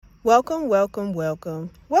Welcome, welcome,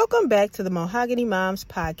 welcome. Welcome back to the Mahogany Moms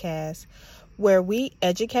podcast, where we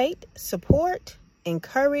educate, support,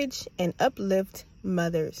 encourage, and uplift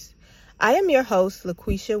mothers. I am your host,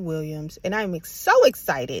 LaQuisha Williams, and I'm so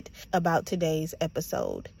excited about today's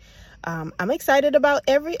episode. I'm excited about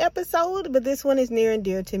every episode, but this one is near and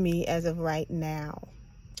dear to me as of right now.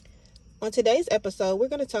 On today's episode, we're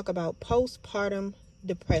going to talk about postpartum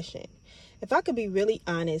depression. If I could be really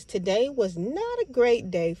honest, today was not a great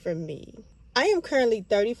day for me. I am currently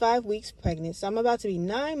 35 weeks pregnant, so I'm about to be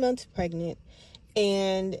 9 months pregnant,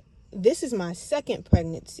 and this is my second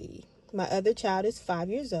pregnancy. My other child is 5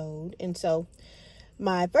 years old, and so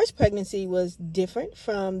my first pregnancy was different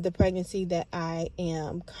from the pregnancy that I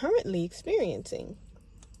am currently experiencing.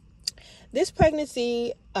 This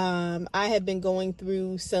pregnancy, I have been going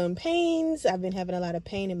through some pains. I've been having a lot of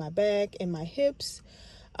pain in my back, in my hips,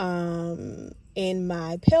 in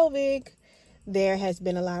my pelvic. There has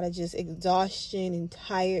been a lot of just exhaustion and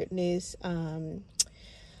tiredness, a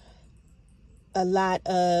lot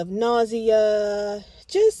of nausea,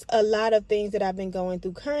 just a lot of things that I've been going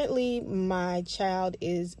through. Currently, my child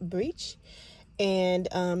is breech, and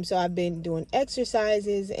so I've been doing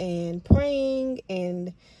exercises and praying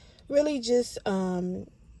and really just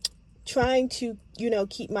trying to,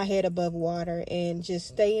 keep my head above water and just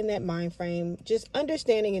stay in that mind frame, just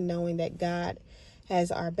understanding and knowing that God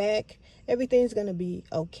has our back. Everything's going to be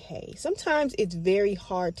okay. Sometimes it's very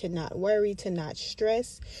hard to not worry, to not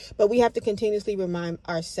stress, but we have to continuously remind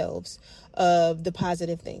ourselves of the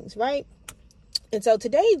positive things, right? And so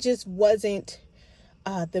today just wasn't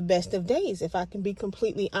the best of days, if I can be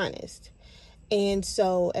completely honest. And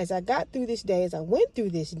so as I got through this day, as I went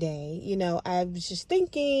through this day, I was just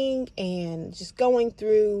thinking and just going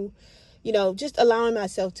through, just allowing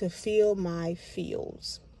myself to feel my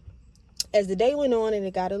feels. As the day went on and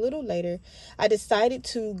it got a little later, I decided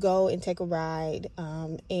to go and take a ride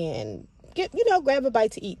and get, grab a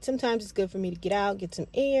bite to eat. Sometimes it's good for me to get out, get some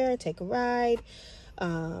air, take a ride.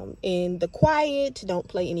 In the quiet, don't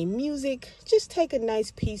play any music, just take a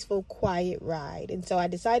nice, peaceful, quiet ride. And so I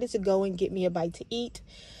decided to go and get me a bite to eat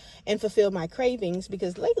and fulfill my cravings,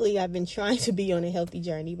 because lately I've been trying to be on a healthy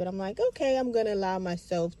journey, but I'm like, okay, I'm going to allow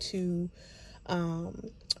myself to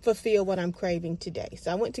fulfill what I'm craving today.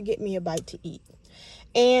 So I went to get me a bite to eat,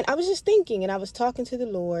 and I was just thinking, and I was talking to the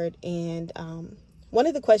Lord, and one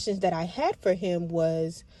of the questions that I had for him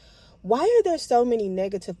was, why are there so many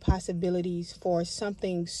negative possibilities for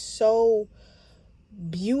something so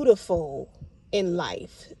beautiful in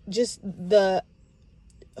life? Just the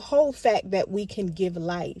whole fact that we can give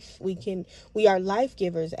life. We are life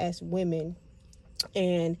givers as women,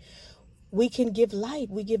 and we can give life.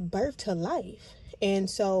 We give birth to life. And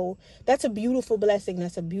so that's a beautiful blessing.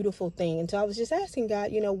 That's a beautiful thing. And so I was just asking God,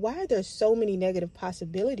 why are there so many negative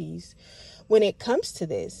possibilities when it comes to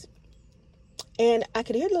this? And I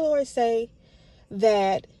could hear the Lord say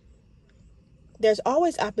that there's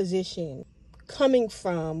always opposition coming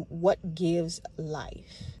from what gives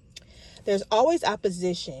life. There's always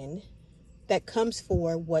opposition that comes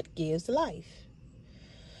for what gives life.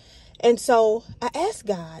 And so I asked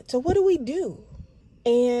God, so what do we do?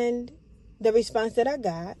 And the response that I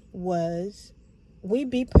got was, we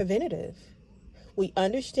be preventative. We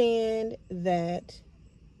understand that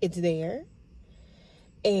it's there.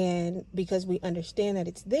 And because we understand that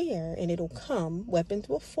it's there and it'll come, weapons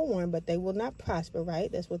will form, but they will not prosper,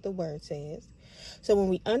 right? That's what the word says. So when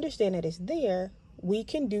we understand that it's there, we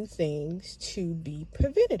can do things to be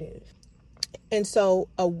preventative. And so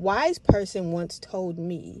a wise person once told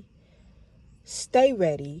me, stay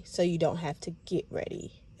ready so you don't have to get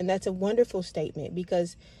ready. And that's a wonderful statement,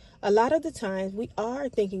 because a lot of the times we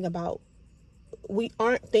aren't thinking about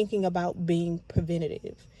being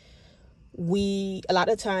preventative. A lot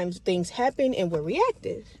of times things happen and we're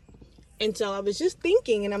reactive. And so I was just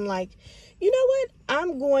thinking, and I'm like, you know what?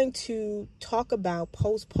 I'm going to talk about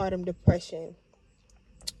postpartum depression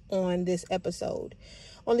on this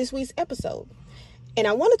week's episode. And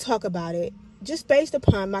I want to talk about it just based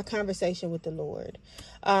upon my conversation with the Lord.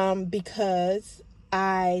 Because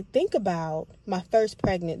I think about my first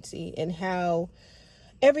pregnancy and how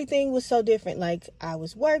everything was so different. Like, I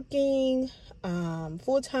was working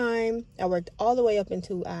full time. I worked all the way up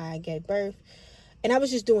until I gave birth, and I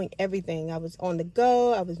was just doing everything. I was on the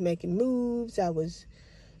go. I was making moves. I was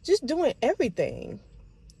just doing everything.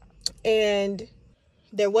 And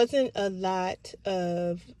there wasn't a lot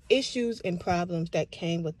of issues and problems that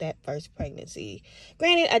came with that first pregnancy.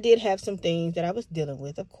 Granted, I did have some things that I was dealing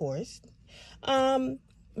with, of course.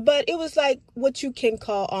 But it was like what you can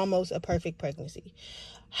call almost a perfect pregnancy.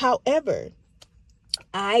 However,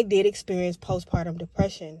 I did experience postpartum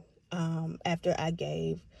depression after I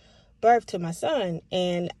gave birth to my son.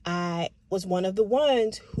 And I was one of the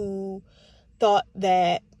ones who thought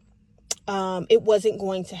that it wasn't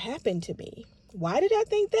going to happen to me. Why did I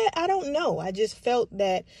think that? I don't know. I just felt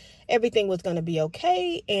that everything was going to be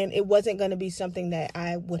okay and it wasn't going to be something that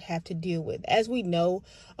I would have to deal with. As we know,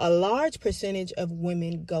 a large percentage of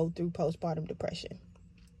women go through postpartum depression.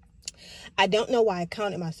 I don't know why I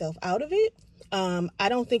counted myself out of it. I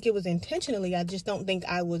don't think it was intentionally. I just don't think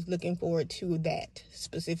I was looking forward to that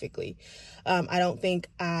specifically. I don't think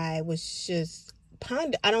I was just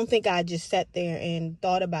I don't think I just sat there and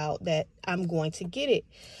thought about that I'm going to get it.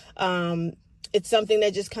 It's something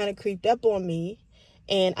that just kind of creeped up on me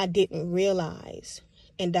and I didn't realize.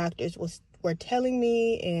 And doctors were telling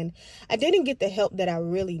me, and I didn't get the help that I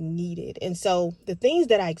really needed. And so the things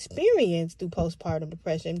that I experienced through postpartum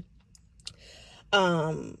depression,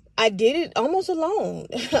 I did it almost alone.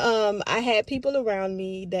 I had people around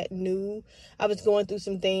me that knew I was going through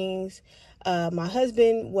some things. My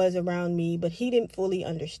husband was around me, but he didn't fully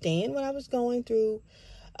understand what I was going through.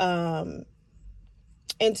 And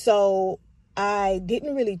so I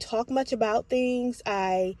didn't really talk much about things.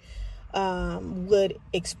 I would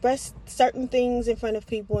express certain things in front of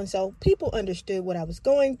people. And so people understood what I was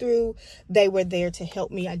going through. They were there to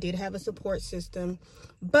help me. I did have a support system,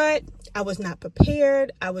 but I was not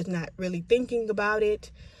prepared. I was not really thinking about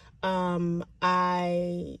it.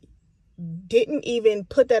 I didn't even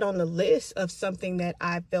put that on the list of something that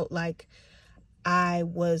I felt like I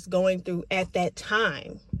was going through at that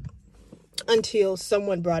time until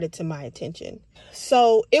someone brought it to my attention.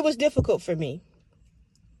 So it was difficult for me.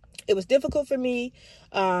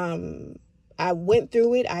 I went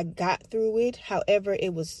through it. I got through it. However,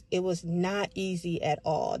 it was not easy at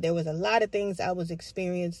all. There was a lot of things I was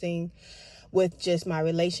experiencing with just my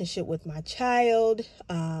relationship with my child,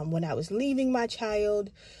 when I was leaving my child,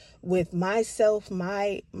 with myself,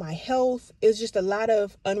 my health. It was just a lot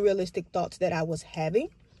of unrealistic thoughts that I was having.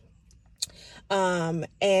 And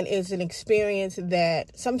it's an experience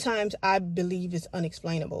that sometimes I believe is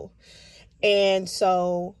unexplainable. And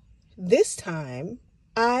so this time,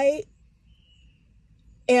 I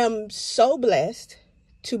am so blessed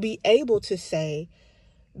to be able to say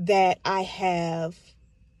that I have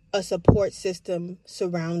a support system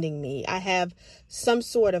surrounding me. I have some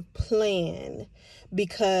sort of plan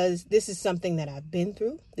because this is something that I've been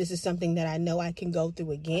through. This is something that I know I can go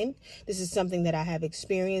through again. This is something that I have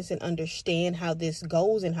experienced and understand how this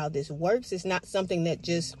goes and how this works. It's not something that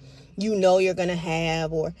just you're going to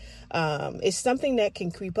have, or it's something that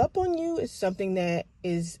can creep up on you. It's something that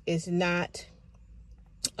is not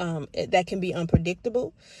that can be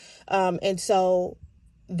unpredictable. And so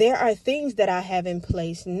there are things that I have in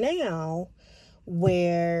place now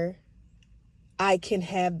where I can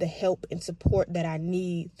have the help and support that I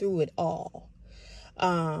need through it all.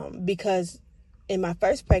 Because in my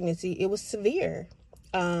first pregnancy, it was severe.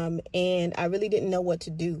 And I really didn't know what to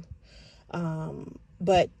do.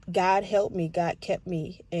 But God helped me, God kept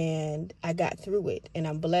me, and I got through it. And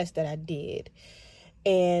I'm blessed that I did.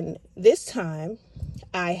 And this time,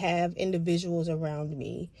 I have individuals around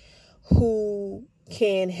me who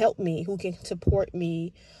can help me, who can support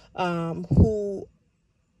me, who's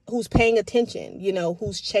paying attention,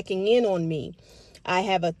 who's checking in on me. I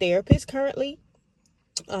have a therapist currently,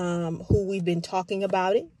 who we've been talking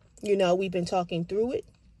about it. We've been talking through it.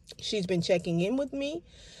 She's been checking in with me.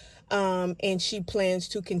 And she plans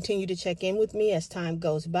to continue to check in with me as time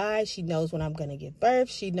goes by. She knows when I'm going to give birth.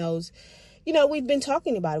 She knows, we've been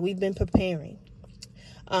talking about it. We've been preparing,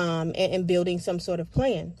 and building some sort of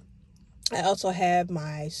plan. I also have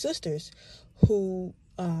my sisters who,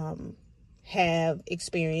 have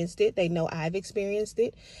experienced it. They know I've experienced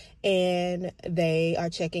it, and they are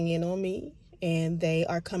checking in on me, and they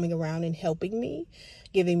are coming around and helping me,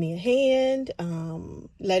 giving me a hand,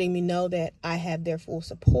 letting me know that I have their full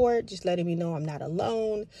support, just letting me know I'm not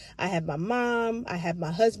alone. I have my mom, I have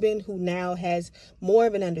my husband who now has more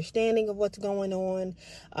of an understanding of what's going on.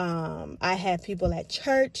 I have people at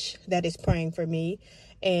church that is praying for me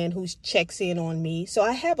and who checks in on me. So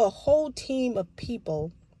I have a whole team of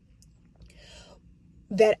people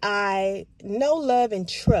that I know, love, and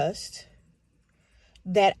trust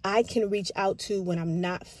that I can reach out to when I'm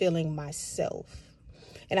not feeling myself.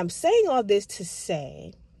 And I'm saying all this to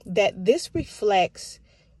say that this reflects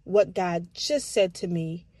what God just said to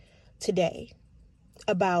me today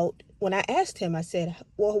about when I asked him. I said,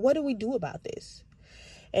 well, what do we do about this?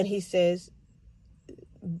 And he says,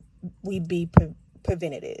 we be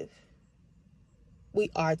preventative.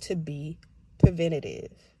 We are to be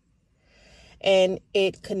preventative. And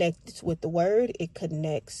it connects with the word. It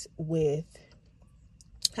connects with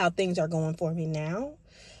how things are going for me now.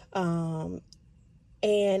 And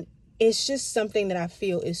it's just something that I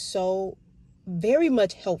feel is so very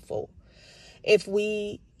much helpful. If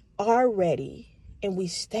we are ready and we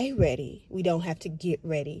stay ready, we don't have to get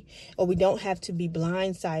ready, or we don't have to be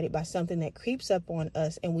blindsided by something that creeps up on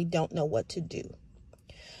us and we don't know what to do.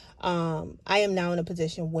 I am now in a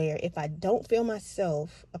position where if I don't feel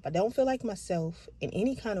like myself in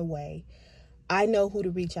any kind of way, I know who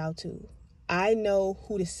to reach out to. I know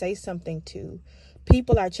who to say something to.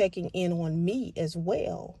 People are checking in on me as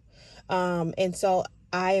well. And so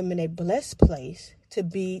I am in a blessed place to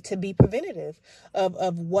be preventative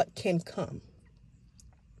of what can come,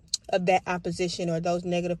 of that opposition or those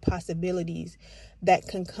negative possibilities that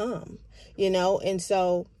can come, and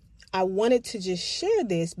so I wanted to just share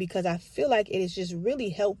this because I feel like it is just really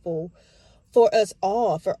helpful for us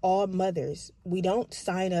all, for all mothers. We don't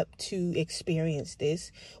sign up to experience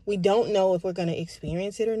this. We don't know if we're going to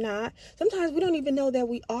experience it or not. Sometimes we don't even know that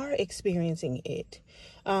we are experiencing it.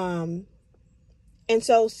 And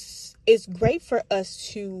so it's great for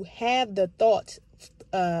us to have the thoughts,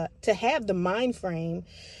 to have the mind frame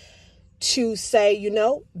to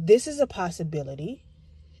say, this is a possibility.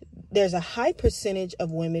 There's a high percentage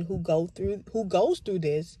of women who goes through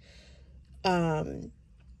this in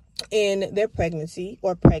their pregnancy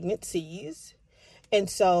or pregnancies. And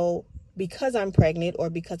so because I'm pregnant, or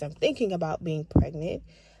because I'm thinking about being pregnant,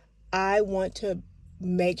 I want to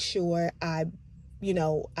make sure I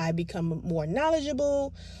become more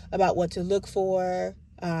knowledgeable about what to look for.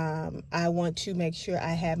 I want to make sure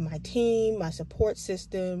I have my team, my support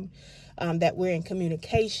system, that we're in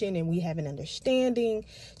communication and we have an understanding.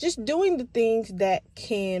 Just doing the things that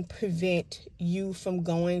can prevent you from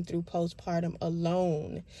going through postpartum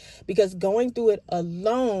alone. Because going through it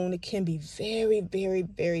alone can be very, very,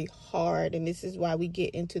 very hard. And this is why we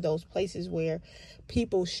get into those places where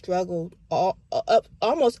people struggle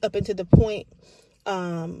almost up into the point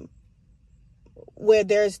where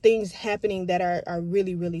there's things happening that are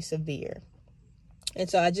really, really severe. And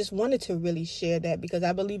so I just wanted to really share that because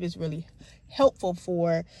I believe it's really helpful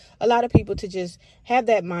for a lot of people to just have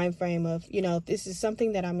that mind frame of, if this is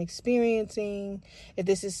something that I'm experiencing, if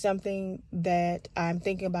this is something that I'm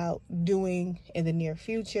thinking about doing in the near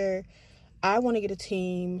future, I want to get a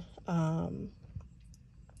team. I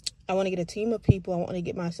want to get a team of people. I want to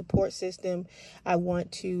get my support system. I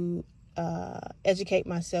want to educate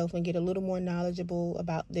myself and get a little more knowledgeable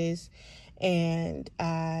about this. And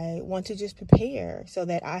I want to just prepare so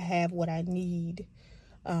that I have what I need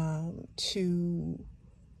to,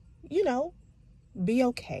 be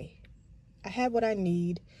okay. I have what I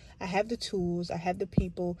need. I have the tools. I have the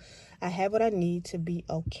people. I have what I need to be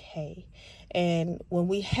okay. And when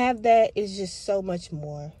we have that, it's just so much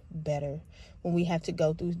more better when we have to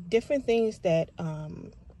go through different things that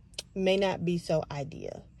may not be so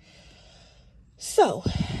ideal. So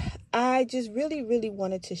I just really, really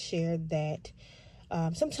wanted to share that.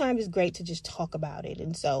 Sometimes it's great to just talk about it.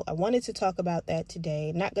 And so I wanted to talk about that today.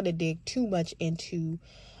 I'm not going to dig too much into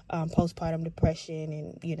postpartum depression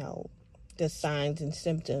and, the signs and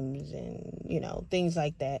symptoms and, things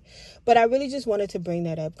like that. But I really just wanted to bring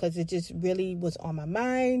that up because it just really was on my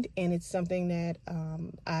mind. And it's something that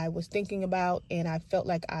I was thinking about and I felt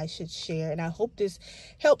like I should share. And I hope this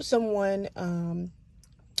helps someone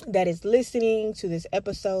that is listening to this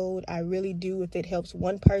episode. I really do. If it helps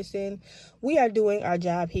one person, we are doing our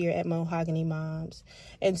job here at Mahogany Moms.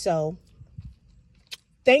 And so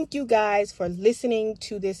thank you guys for listening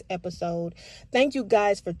to this episode. Thank you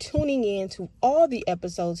guys for tuning in to all the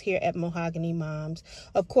episodes here at Mahogany Moms.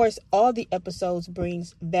 Of course, all the episodes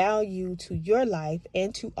brings value to your life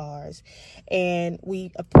and to ours. And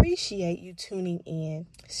we appreciate you tuning in.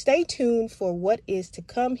 Stay tuned for what is to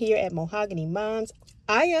come here at Mahogany Moms.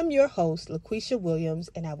 I am your host, LaQuisha Williams,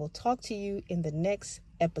 and I will talk to you in the next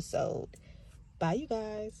episode. Bye, you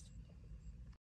guys.